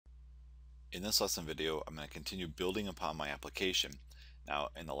In this lesson video, I'm going to continue building upon my application.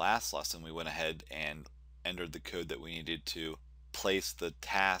 Now, in the last lesson, we went ahead and entered the code that we needed to place the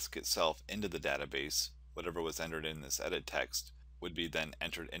task itself into the database. Whatever was entered in this edit text would be then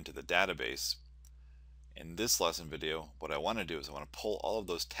entered into the database. In this lesson video, what I want to do is I want to pull all of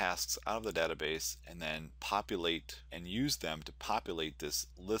those tasks out of the database and then populate and use them to populate this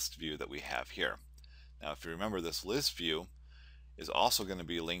list view that we have here. Now, if you remember, this list view is also going to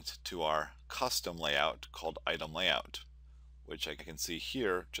be linked to our custom layout called item layout, which I can see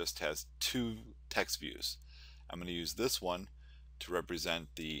here just has two text views. I'm going to use this one to represent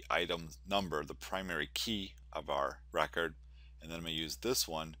the item number, the primary key of our record, and then I'm going to use this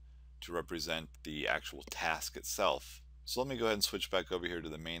one to represent the actual task itself. So let me go ahead and switch back over here to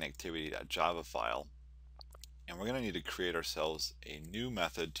the main activity.java file, and we're going to need to create ourselves a new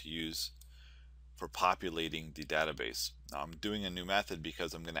method to use for populating the database. Now I'm doing a new method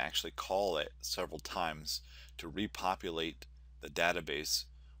because I'm going to actually call it several times to repopulate the database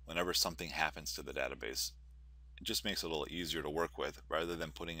whenever something happens to the database. It just makes it a little easier to work with rather than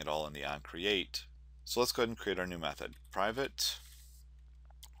putting it all in the onCreate. So let's go ahead and create our new method. Private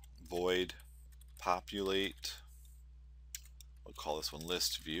void populate. We'll call this one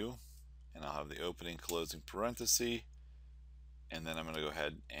ListView, and I'll have the opening closing parenthesis, and then I'm going to go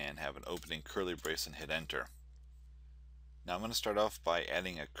ahead and have an opening curly brace and hit enter. Now I'm going to start off by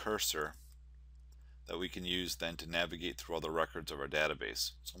adding a cursor that we can use then to navigate through all the records of our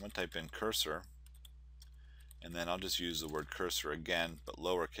database. So I'm going to type in cursor, and then I'll just use the word cursor again but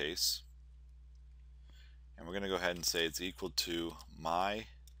lowercase, and we're going to go ahead and say it's equal to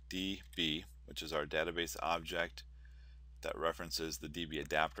myDB, which is our database object that references the DB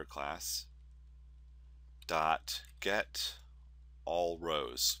adapter class, dot get all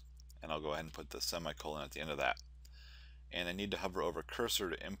rows, and I'll go ahead and put the semicolon at the end of that. And I need to hover over cursor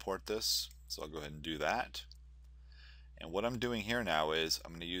to import this, so I'll go ahead and do that. And what I'm doing here now is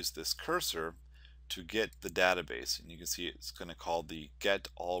I'm going to use this cursor to get the database, and you can see it's going to call the get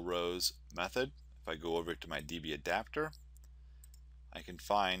all rows method. If I go over to my DB adapter, I can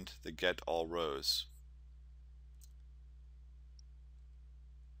find the get all rows,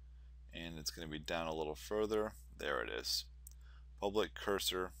 and it's going to be down a little further. There it is. Public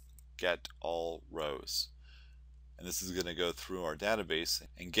cursor get all rows, and this is going to go through our database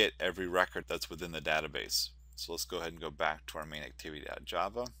and get every record that's within the database. So let's go ahead and go back to our main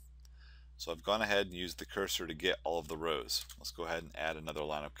activity.java. So I've gone ahead and used the cursor to get all of the rows. Let's go ahead and add another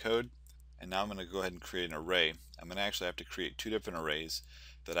line of code, and now I'm going to go ahead and create an array. I'm going to actually have to create two different arrays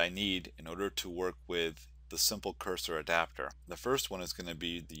that I need in order to work with the simple cursor adapter. The first one is going to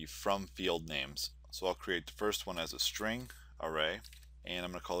be the from field names. So I'll create the first one as a string array, and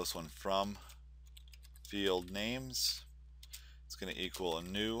I'm going to call this one from field names. It's going to equal a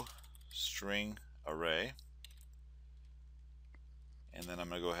new string array, and then I'm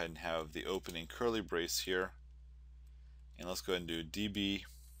going to go ahead and have the opening curly brace here, and let's go ahead and do DB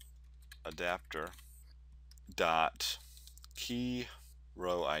adapter dot key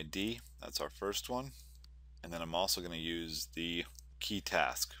row ID. That's our first one, and then I'm also going to use the key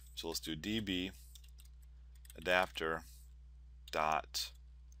task. So let's do DB adapter dot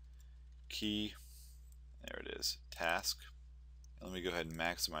key, there it is, task. And let me go ahead and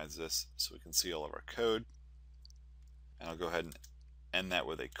maximize this so we can see all of our code, and I'll go ahead and end that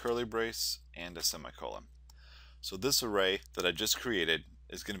with a curly brace and a semicolon. So this array that I just created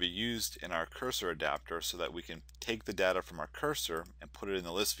is going to be used in our cursor adapter so that we can take the data from our cursor and put it in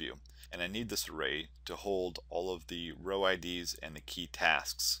the list view. And I need this array to hold all of the row IDs and the key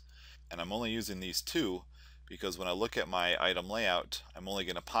tasks. And I'm only using these two because when I look at my item layout, I'm only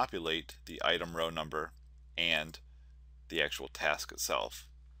going to populate the item row number and the actual task itself.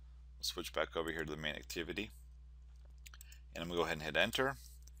 We'll switch back over here to the main activity, and I'm going to go ahead and hit enter,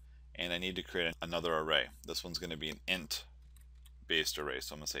 and I need to create another array. This one's going to be an int based array,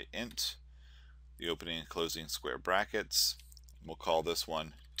 so I'm going to say int, the opening and closing square brackets. We'll call this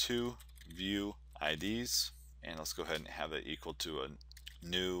one to view IDs, and let's go ahead and have it equal to a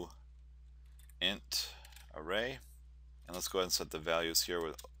new int array. And let's go ahead and set the values here.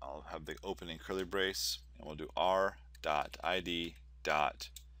 I'll have the opening curly brace, and we'll do r.id.text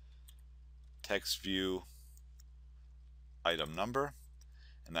view item number,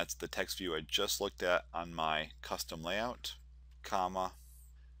 and that's the text view I just looked at on my custom layout, comma,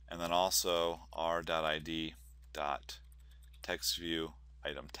 and then also r.id.text view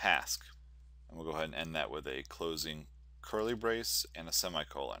item task. And we'll go ahead and end that with a closing curly brace and a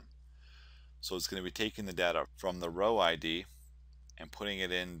semicolon. So it's going to be taking the data from the row ID and putting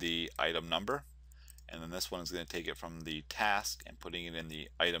it in the item number, and then this one is going to take it from the task and putting it in the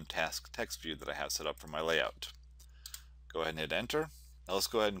item task text view that I have set up for my layout. Go ahead and hit enter. Now let's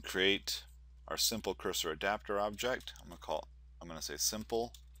go ahead and create our simple cursor adapter object. I'm going to say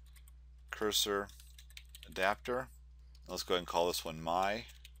simple cursor adapter. Let's go ahead and call this one my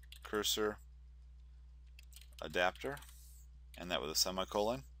cursor adapter, and that with a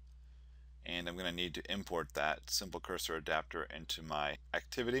semicolon. And I'm going to need to import that simple cursor adapter into my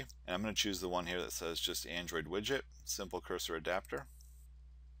activity, and I'm going to choose the one here that says just Android widget simple cursor adapter.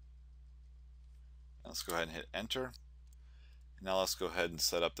 Let's go ahead and hit enter. Now let's go ahead and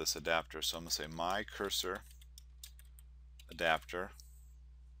set up this adapter. So I'm going to say my cursor adapter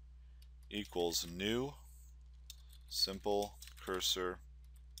equals new simple cursor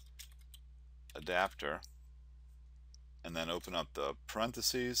adapter, and then open up the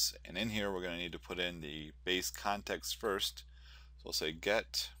parentheses, and in here we're going to need to put in the base context first. So we'll say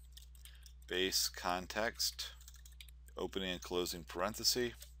get base context, opening and closing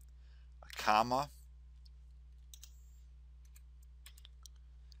parenthesis, a comma,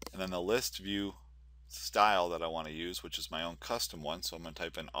 and then the list view style that I want to use, which is my own custom one. So I'm going to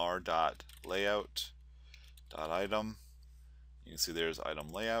type in r.layout.item. You can see there's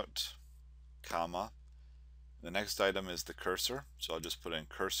item layout, comma. The next item is the cursor, so I'll just put in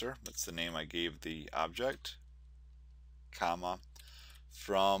cursor. That's the name I gave the object, comma.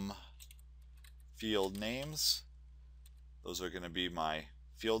 From field names, those are going to be my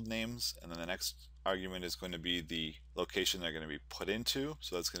field names, and then the next argument is going to be the location they're going to be put into.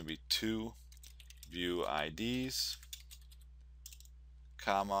 So that's going to be to view IDs,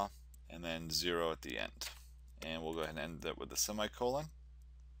 comma, and then 0 at the end. And we'll go ahead and end that with a semicolon,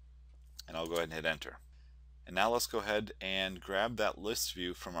 and I'll go ahead and hit enter. And now let's go ahead and grab that list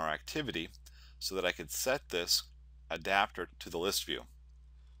view from our activity so that I could set this adapter to the list view.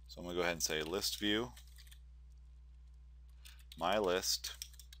 So I'm going to go ahead and say list view my list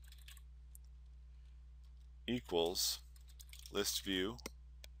equals list view,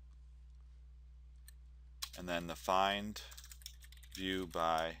 and then the find view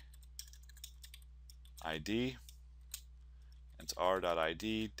by ID. It's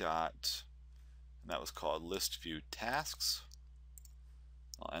r.id dot, and that was called list view tasks.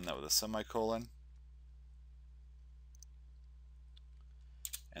 I'll end that with a semicolon.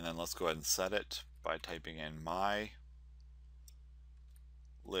 And then let's go ahead and set it by typing in my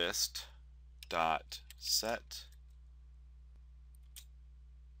list dot set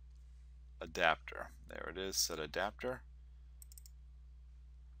adapter. There it is, set adapter.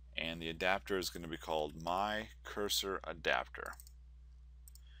 And the adapter is going to be called my cursor adapter.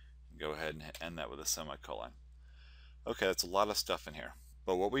 Go ahead and end that with a semicolon. Okay, that's a lot of stuff in here.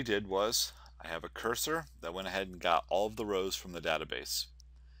 But what we did was I have a cursor that went ahead and got all of the rows from the database.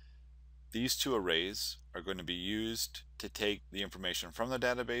 These two arrays are going to be used to take the information from the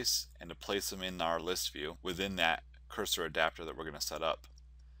database and to place them in our list view within that cursor adapter that we're going to set up.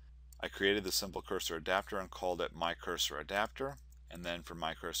 I created the simple cursor adapter and called it my cursor adapter, and then for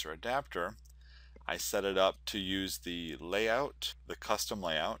my cursor adapter I set it up to use the layout, the custom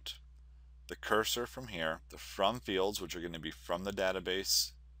layout, the cursor from here, the from fields, which are going to be from the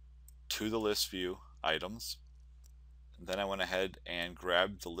database to the list view items. And then I went ahead and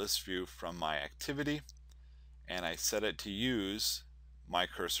grabbed the list view from my activity and I set it to use my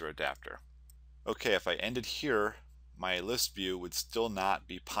cursor adapter. Okay, if I ended here, my list view would still not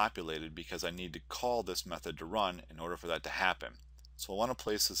be populated because I need to call this method to run in order for that to happen. So I want to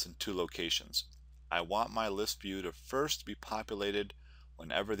place this in two locations. I want my list view to first be populated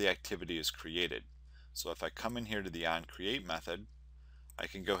whenever the activity is created. So if I come in here to the onCreate method, I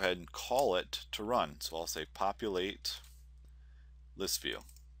can go ahead and call it to run. So I'll say populate list view,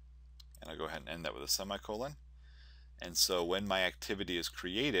 and I'll go ahead and end that with a semicolon. And so when my activity is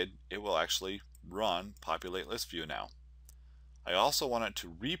created, it will actually run populate list view now. I also want it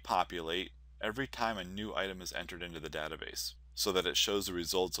to repopulate every time a new item is entered into the database, so that it shows the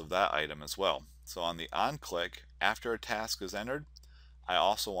results of that item as well. So on the on click, after a task is entered, I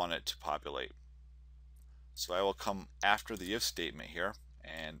also want it to populate. So I will come after the if statement here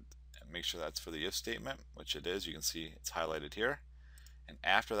and make sure that's for the if statement, which it is. You can see it's highlighted here. And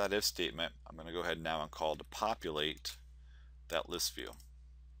after that if statement, I'm going to go ahead now and call to populate that list view.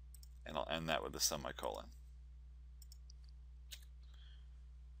 And I'll end that with a semicolon.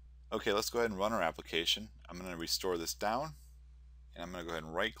 Okay, let's go ahead and run our application. I'm going to restore this down, and I'm going to go ahead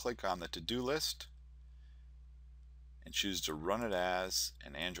and right click on the to-do list and choose to run it as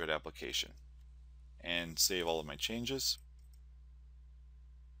an Android application and save all of my changes.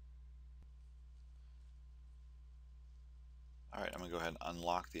 Alright, I'm going to go ahead and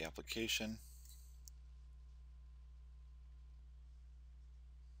unlock the application.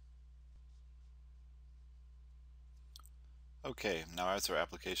 Okay, now as our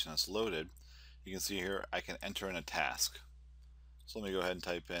application is loaded, you can see here I can enter in a task. So let me go ahead and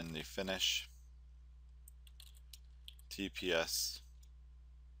type in the finish TPS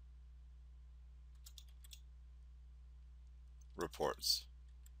reports.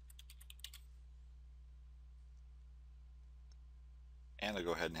 And I'll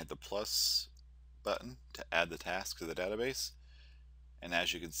go ahead and hit the plus button to add the task to the database. And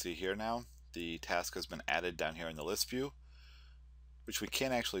as you can see here now, the task has been added down here in the list view, which we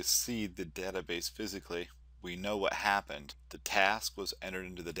can't actually see the database physically. We know what happened. The task was entered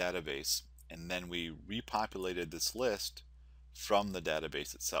into the database, and then we repopulated this list from the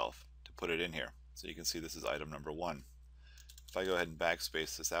database itself to put it in here. So you can see this is item number 1. If I go ahead and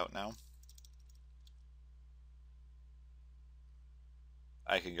backspace this out now,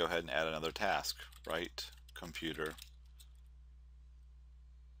 I can go ahead and add another task. Write computer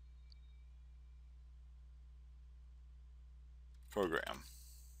program.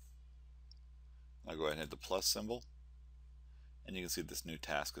 I'll go ahead and hit the plus symbol, and you can see this new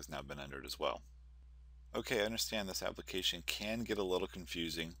task has now been entered as well. Okay, I understand this application can get a little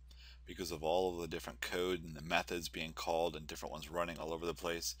confusing because of all of the different code and the methods being called and different ones running all over the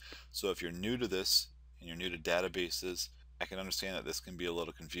place. So if you're new to this and you're new to databases, I can understand that this can be a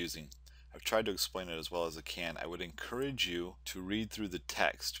little confusing. I've tried to explain it as well as I can. I would encourage you to read through the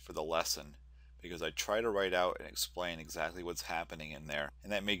text for the lesson, because I try to write out and explain exactly what's happening in there,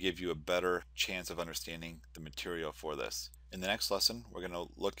 and that may give you a better chance of understanding the material for this. In the next lesson, we're going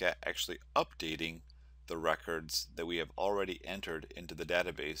to look at actually updating the records that we have already entered into the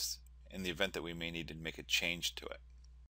database in the event that we may need to make a change to it.